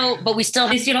 So, but we still,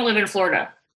 at least you don't live in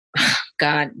Florida.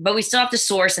 God, but we still have to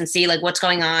source and see like what's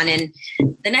going on. And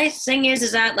the nice thing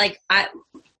is that like,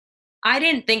 I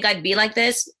didn't think I'd be like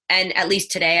this. And at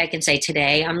least today, I can say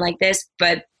today I'm like this,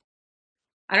 but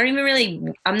I'm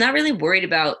not really worried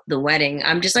about the wedding.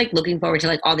 I'm just like looking forward to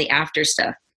like all the after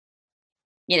stuff,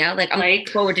 like I'm looking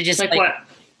forward to just like what?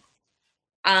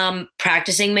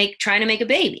 Practicing, trying to make a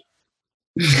baby.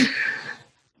 You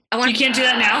can't do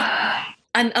that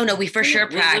now? Oh no, we for sure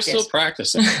practice. We're still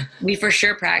practicing. We for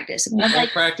sure practice. I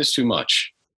practice too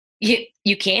much.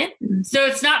 You can't? So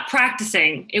it's not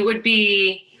practicing. It would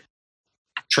be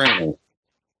training.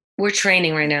 We're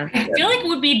training right now. I feel like it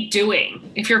would be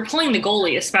doing, if you're pulling the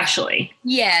goalie, especially.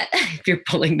 Yeah, if you're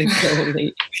pulling the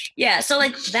goalie. Yeah, so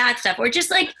like that stuff. Or just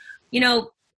like,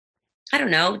 I don't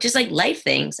know, just like life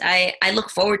things. I look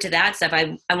forward to that stuff.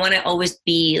 I want to always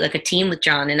be like a team with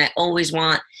John, and I always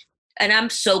want, and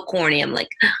I'm so corny. I'm like,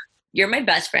 you're my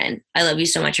best friend. I love you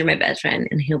so much. You're my best friend.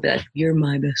 And he'll be like, you're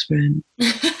my best friend.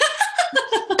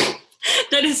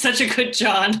 That is such a good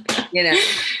John.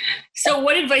 So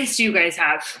what advice do you guys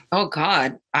have? Oh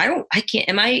God, I'm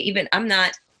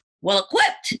not well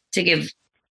equipped to give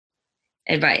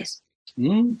advice.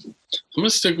 I'm going to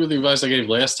stick with the advice I gave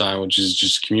last time, which is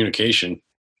just communication.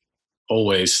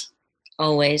 Always.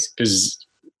 Because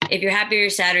If you're happy or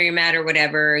sad or you're mad or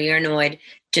whatever, you're annoyed,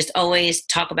 just always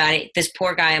talk about it. This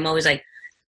poor guy, I'm always like,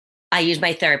 I use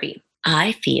my therapy.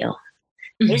 I feel.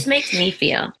 This makes me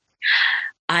feel.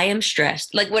 I am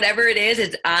stressed. Like whatever it is,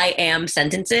 it's I am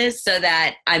sentences so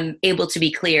that I'm able to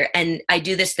be clear. And I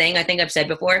do this thing, I think I've said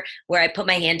before, where I put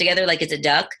my hand together like it's a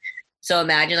duck. So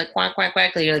imagine like quack, quack,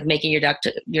 quack, like you're like making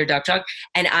your duck talk.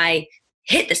 And I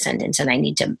hit the sentence and I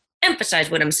need to emphasize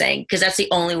what I'm saying, because that's the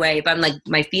only way. If I'm like,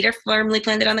 my feet are firmly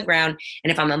planted on the ground,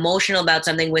 and if I'm emotional about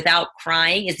something without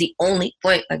crying is the only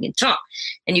point I can talk.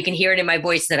 And you can hear it in my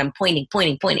voice that I'm pointing.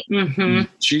 Mm-hmm.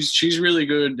 She's really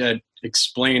good at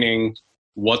explaining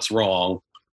what's wrong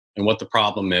and what the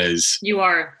problem is. You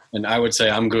are. And I would say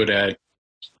I'm good at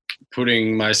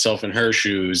putting myself in her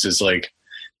shoes. Is like,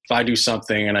 if I do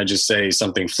something and I just say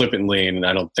something flippantly and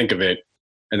I don't think of it,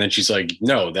 and then she's like,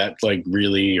 no, that like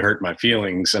really hurt my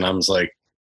feelings. And I was like,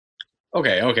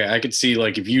 okay. I could see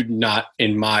like if you're not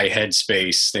in my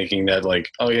headspace thinking that like,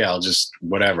 oh yeah, I'll just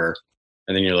whatever.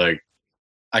 And then you're like,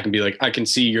 I can be like, I can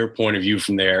see your point of view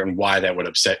from there and why that would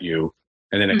upset you.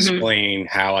 And then explain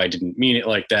how I didn't mean it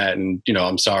like that. And, you know,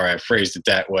 I'm sorry, I phrased it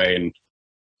that way. And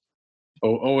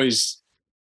always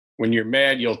when you're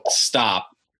mad, you'll stop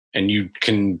and you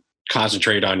can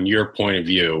concentrate on your point of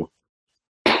view.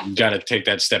 You got to take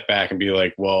that step back and be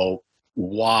like, well,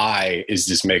 why is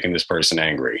this making this person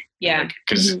angry? Yeah.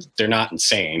 Because they're not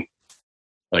insane.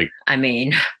 Like, I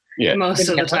mean, yeah, most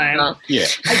of the time. Yeah.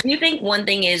 I do think one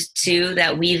thing is too,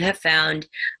 that we have found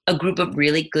a group of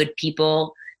really good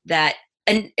people that,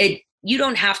 and you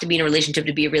don't have to be in a relationship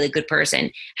to be a really good person.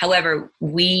 However,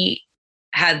 we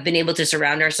have been able to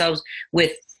surround ourselves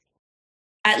with,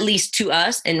 at least to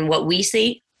us and what we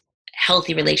see,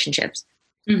 healthy relationships.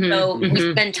 So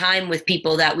we spend time with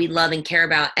people that we love and care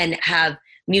about and have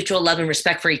mutual love and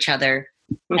respect for each other.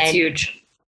 That's huge.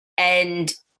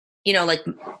 And, you know, like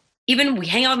even we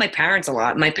hang out with my parents a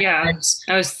lot. My parents,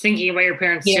 I was thinking about your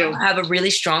parents too. Have a really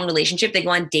strong relationship. They go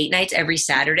on date nights every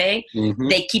Saturday.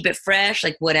 They keep it fresh,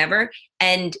 like whatever.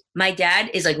 And my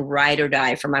dad is like ride or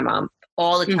die for my mom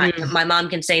all the time. My mom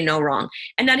can say no wrong.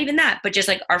 And not even that, but just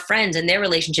like our friends and their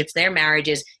relationships, their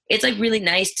marriages. It's like really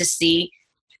nice to see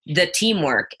the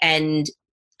teamwork. And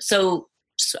so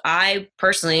I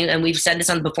personally, and we've said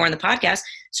this before on the podcast,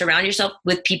 surround yourself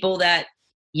with people that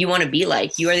you want to be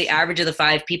like. You are the average of the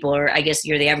 5 people, or I guess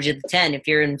you're the average of the 10. If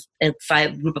you're in a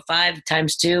group of 5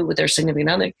 times 2 with their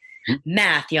significant other.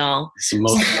 Math, y'all. It's the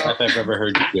most math I've ever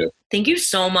heard you do. Thank you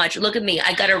so much. Look at me.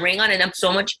 I got a ring on and I'm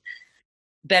so much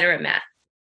better at math.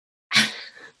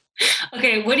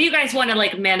 Okay, what do you guys want to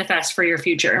like manifest for your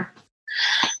future?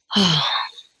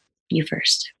 You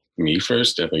first. Me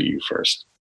first? How about you first?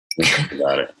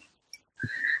 Got it.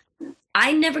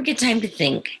 I never get time to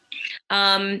think.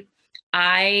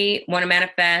 I want to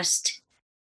manifest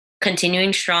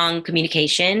continuing strong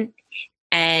communication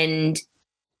and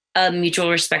a mutual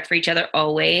respect for each other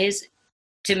always,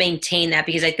 to maintain that,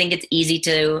 because I think it's easy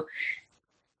to,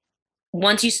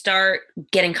 once you start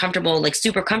getting comfortable, like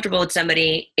super comfortable with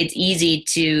somebody, it's easy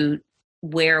to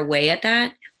wear away at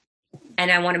that.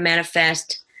 And I want to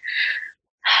manifest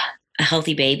a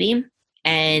healthy baby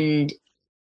and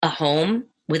a home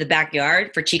with a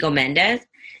backyard for Chico Mendez.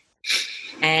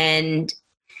 And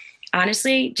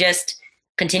honestly, just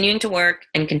continuing to work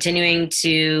and continuing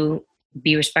to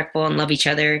be respectful and love each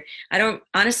other. I don't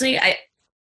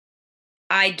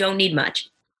need much.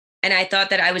 And I thought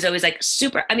that I was always like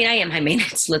super, I mean, I am high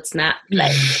maintenance, let's not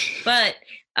play, but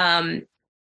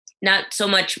not so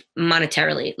much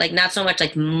monetarily, like not so much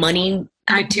like money.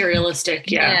 Materialistic.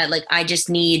 Yeah. Like I just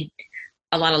need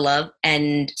a lot of love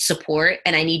and support,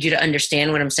 and I need you to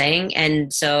understand what I'm saying.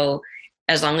 And so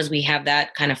as long as we have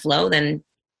that kind of flow, then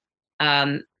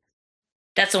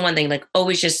that's the one thing, like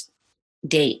always just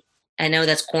date. I know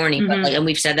that's corny, but like, and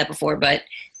we've said that before, but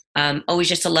always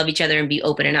just to love each other and be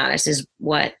open and honest is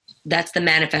that's the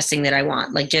manifesting that I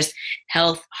want. Like just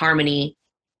health, harmony,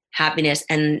 happiness.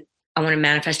 And I want to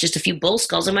manifest just a few bull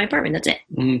skulls in my apartment. That's it.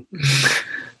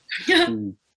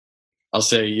 I'll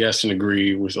say yes and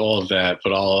agree with all of that,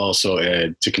 but I'll also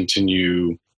add to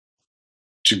continue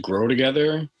to grow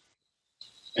together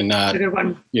and not, a good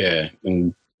one. Yeah,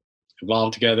 and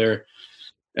evolve together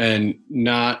and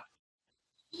not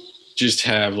just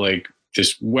have like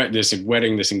this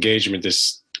wedding, this engagement,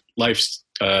 this life's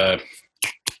not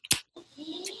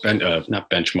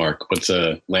benchmark. What's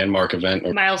a landmark event?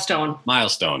 Or milestone.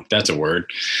 That's a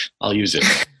word. I'll use it.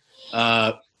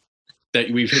 That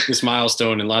we've hit this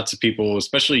milestone, and lots of people,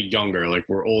 especially younger, like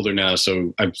we're older now.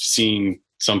 So I've seen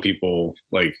some people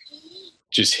like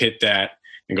just hit that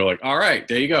and go like, all right,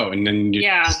 there you go. And then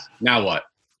now what?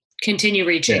 continue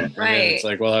reaching. And then it's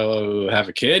like, well, I'll have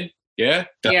a kid. Yeah.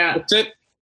 That's it.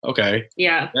 Okay.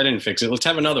 Yeah. That didn't fix it. Let's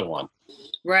have another one.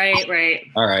 Right.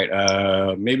 All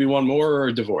right. Maybe one more or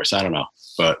a divorce. I don't know.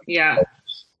 But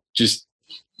just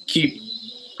keep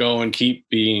going, keep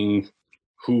being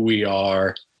who we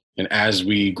are. And as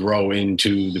we grow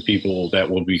into the people that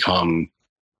will become,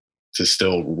 to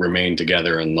still remain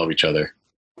together and love each other.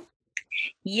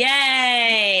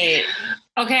 Yay.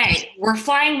 Okay. We're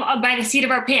flying by the seat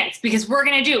of our pants because we're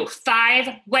going to do 5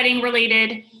 wedding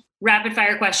related rapid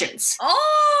fire questions.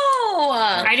 Oh,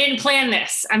 I didn't plan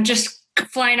this. I'm just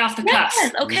flying off the cuff.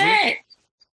 Yes, okay.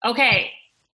 Okay.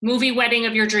 Movie wedding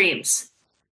of your dreams.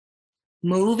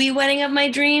 Movie wedding of my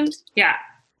dreams? Yeah.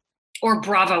 Or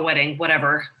Bravo wedding,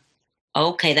 whatever.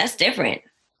 Okay, that's different.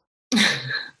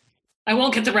 I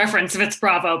won't get the reference if it's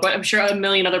Bravo, but I'm sure a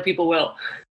million other people will.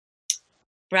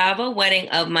 Bravo wedding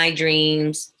of my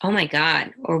dreams. Oh my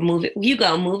God. Or movie. You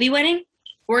go movie wedding?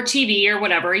 Or TV or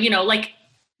whatever, like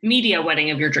media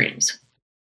wedding of your dreams.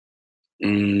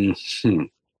 Mm-hmm.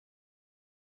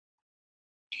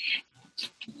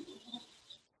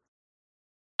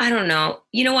 I don't know.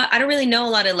 You know what? I don't really know a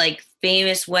lot of like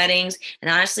famous weddings. And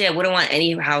honestly, I wouldn't want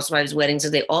any housewives' weddings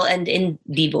because they all end in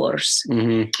divorce.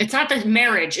 Mm-hmm. It's not the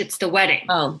marriage, it's the wedding.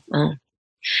 Oh.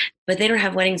 But they don't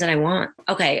have weddings that I want.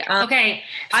 Okay. Okay.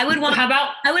 I would want, how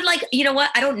about, I would like, you know what?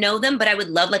 I don't know them, but I would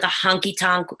love like a honky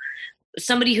tonk,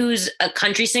 somebody who's a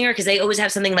country singer because they always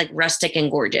have something like rustic and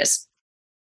gorgeous.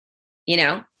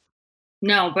 No,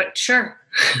 but sure.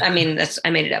 I mean,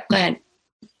 I made it up. Go ahead.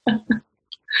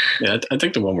 Yeah, I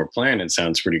think the one we're planning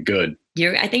sounds pretty good.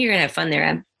 I think you're gonna have fun there,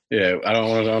 Em. Yeah, I don't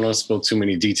want to spill too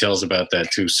many details about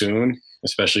that too soon,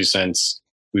 especially since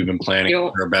we've been planning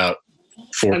for about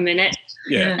a minute.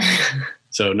 Yeah,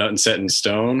 so nothing set in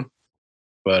stone.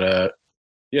 But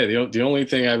the only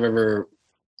thing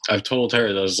I've told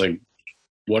her that was like,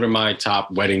 what are my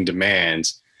top wedding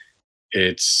demands?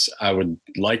 It's I would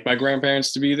like my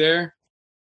grandparents to be there.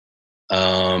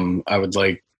 I would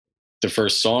like the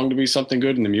first song to be something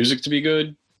good and the music to be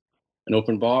good, an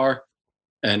open bar.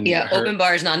 And open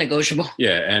bar is non-negotiable.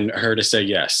 Yeah, and her to say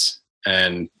yes.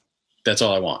 And that's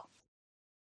all I want.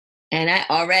 And I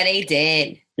already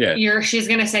did. Yeah. She's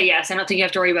going to say yes. I don't think you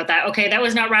have to worry about that. Okay, that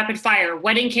was not rapid fire.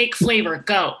 Wedding cake flavor,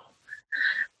 go.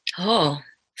 Oh,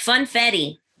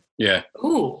 funfetti. Yeah.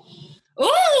 Ooh,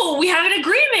 we have an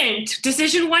agreement.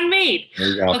 Decision 1 made. There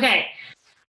you go. Okay.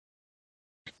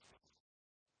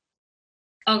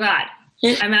 Oh God,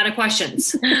 I'm out of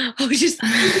questions. This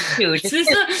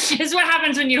is what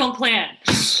happens when you don't plan.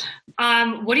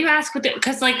 What do you ask with it?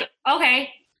 Because okay,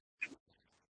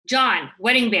 John,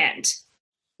 wedding band,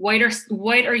 white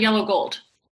or yellow gold?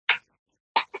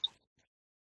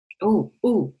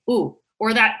 Ooh,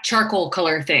 or that charcoal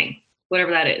color thing,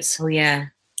 whatever that is. Oh yeah.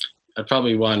 I'd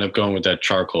probably wind up going with that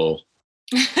charcoal.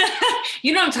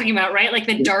 You know what I'm talking about, right? Like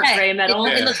the dark gray metal.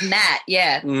 It looks matte.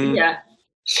 Yeah. Mm-hmm. Yeah.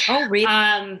 Oh, really?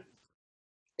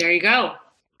 There you go.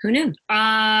 Who knew?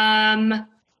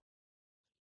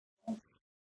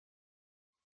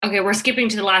 Okay, we're skipping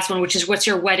to the last one, which is what's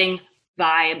your wedding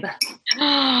vibe?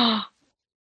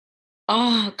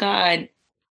 Oh God.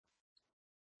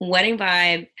 Wedding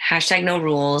vibe, #no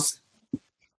rules.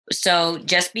 So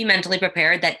just be mentally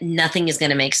prepared that nothing is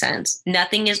going to make sense.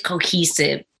 Nothing is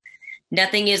cohesive.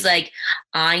 Nothing is like,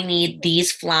 I need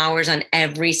these flowers on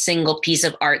every single piece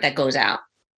of art that goes out.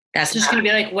 That's just going to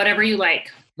be like whatever you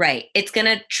like. Right. It's going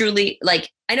to truly,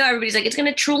 like, I know everybody's like, it's going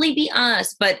to truly be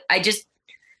us. But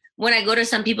when I go to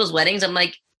some people's weddings, I'm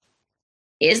like,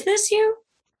 is this you?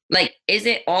 Like, is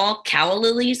it all calla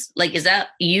lilies? Like, is that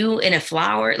you in a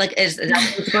flower? Like, is that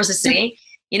what you're supposed to say?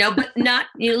 But not,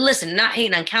 listen, not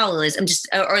hating on calla lilies. I'm just,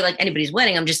 or like anybody's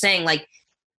wedding. I'm just saying like,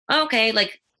 okay,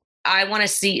 like, I want to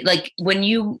see, like, when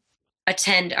you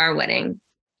attend our wedding,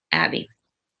 Abby,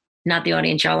 not the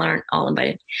audience, y'all aren't all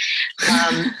invited.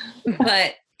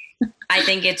 But I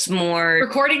think it's more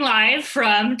recording live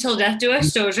from Till Death Do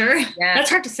Us Dozier. Yeah. That's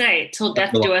hard to say. Till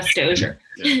Death Do Us Dozier.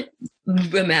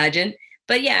 Imagine.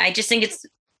 But yeah, I just think it's,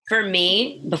 for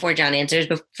me, before John answers,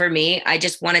 but for me, I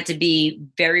just want it to be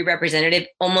very representative,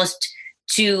 almost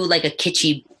to like a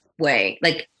kitschy way,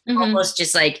 like almost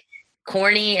just like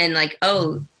corny and like,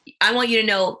 oh, I want you to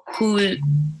know who it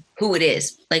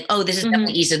is. Like, oh, this is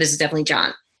definitely Issa. This is definitely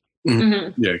John.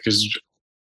 Mm-hmm. Yeah, because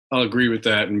I'll agree with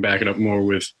that and back it up more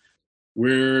with,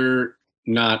 we're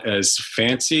not as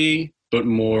fancy, but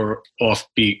more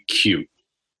offbeat cute.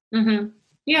 Mm-hmm.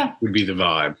 Yeah. Would be the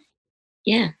vibe.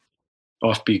 Yeah.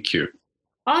 Offbeat cute.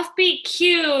 Offbeat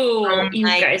cute. You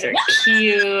guys are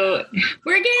cute.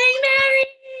 We're getting married.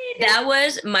 That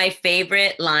was my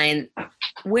favorite line.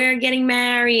 We're getting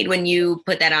married when you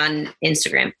put that on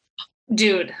Instagram.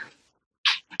 Dude,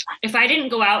 if I didn't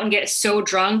go out and get so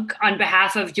drunk on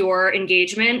behalf of your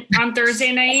engagement on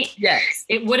Thursday night, yes,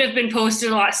 it would have been posted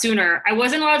a lot sooner. I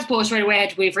wasn't allowed to post right away. I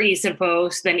had to wait for Issa to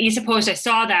post. Then Issa posted, I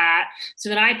saw that. So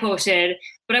then I posted,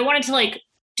 but I wanted to like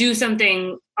do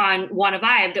something on Wanna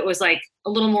Vibe that was like a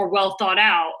little more well thought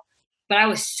out. But I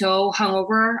was so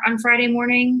hungover on Friday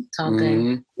morning. It's all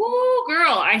good. Woo,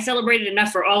 girl. I celebrated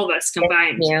enough for all of us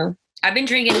combined. Yeah. We've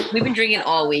been drinking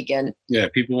all weekend. Yeah,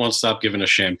 people won't stop giving us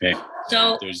champagne.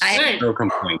 So There's no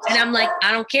complaints. And I'm like,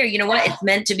 I don't care. You know what? It's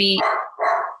meant to be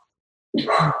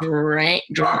drank.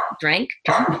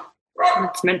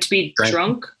 It's meant to be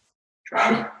drinked.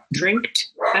 I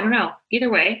don't know. Either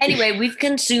way. Anyway, we've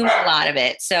consumed a lot of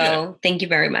it. So thank you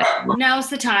very much. Now's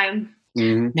the time.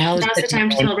 Mm-hmm. Now's the time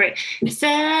to celebrate.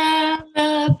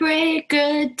 Celebrate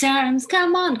good times.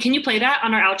 Come on. Can you play that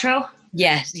on our outro?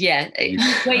 Yes. Yeah. Wait,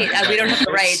 we don't have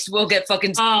the rights. We'll get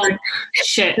fucking. Oh,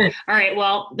 shit. All right.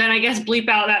 Well, then I guess bleep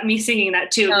out that me singing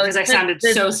that too, because I sounded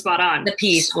so spot on. The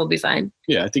piece will be fine.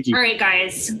 Yeah, I think you. All right,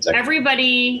 guys.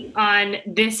 Everybody on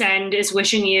this end is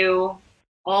wishing you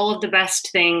all of the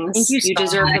best things. Thank you. You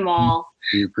deserve them all.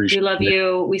 We appreciate We love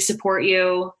you. We support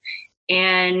you.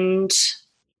 And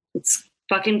let's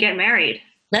fucking get married.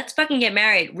 Let's fucking get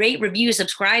married. Rate, review,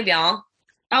 subscribe, y'all.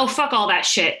 Oh, fuck all that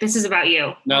shit. This is about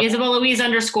you. No. Isabel Louise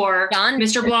 _ John?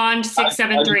 Mr. Blonde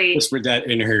 673. I whispered that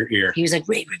in her ear. He was like,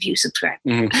 rate, review, subscribe.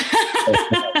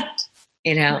 Mm-hmm.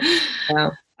 You know.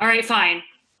 So. All right, fine.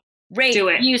 Rate, Do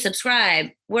it. review,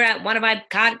 subscribe. We're at Wanna Vibe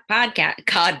Podcast.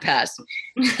 Codpass.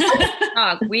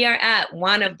 We are at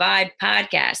Wanna Vibe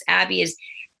Podcast. Abby is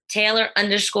Taylor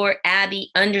 _Abby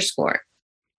 _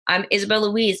 I'm Isabel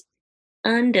Louise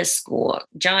 _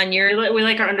 John, you're We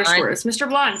like our underscores. Mr.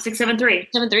 Blonde 673.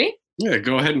 73? Yeah,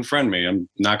 go ahead and friend me. I'm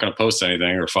not going to post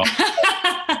anything or follow.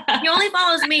 He only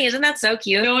follows me. Isn't that so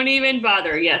cute? Don't even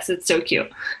bother. Yes, it's so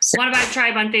cute. Wanna Vibe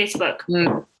Tribe on Facebook.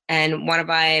 And Wanna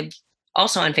Vibe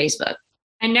also on Facebook.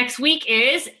 And next week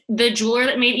is the jeweler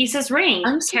that made Issa's ring,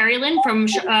 Carrie Lynn from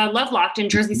Lovelocked in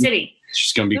Jersey City.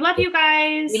 She's going to be. We love you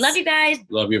guys. We love you guys.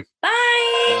 Love you. Bye.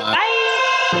 Bye.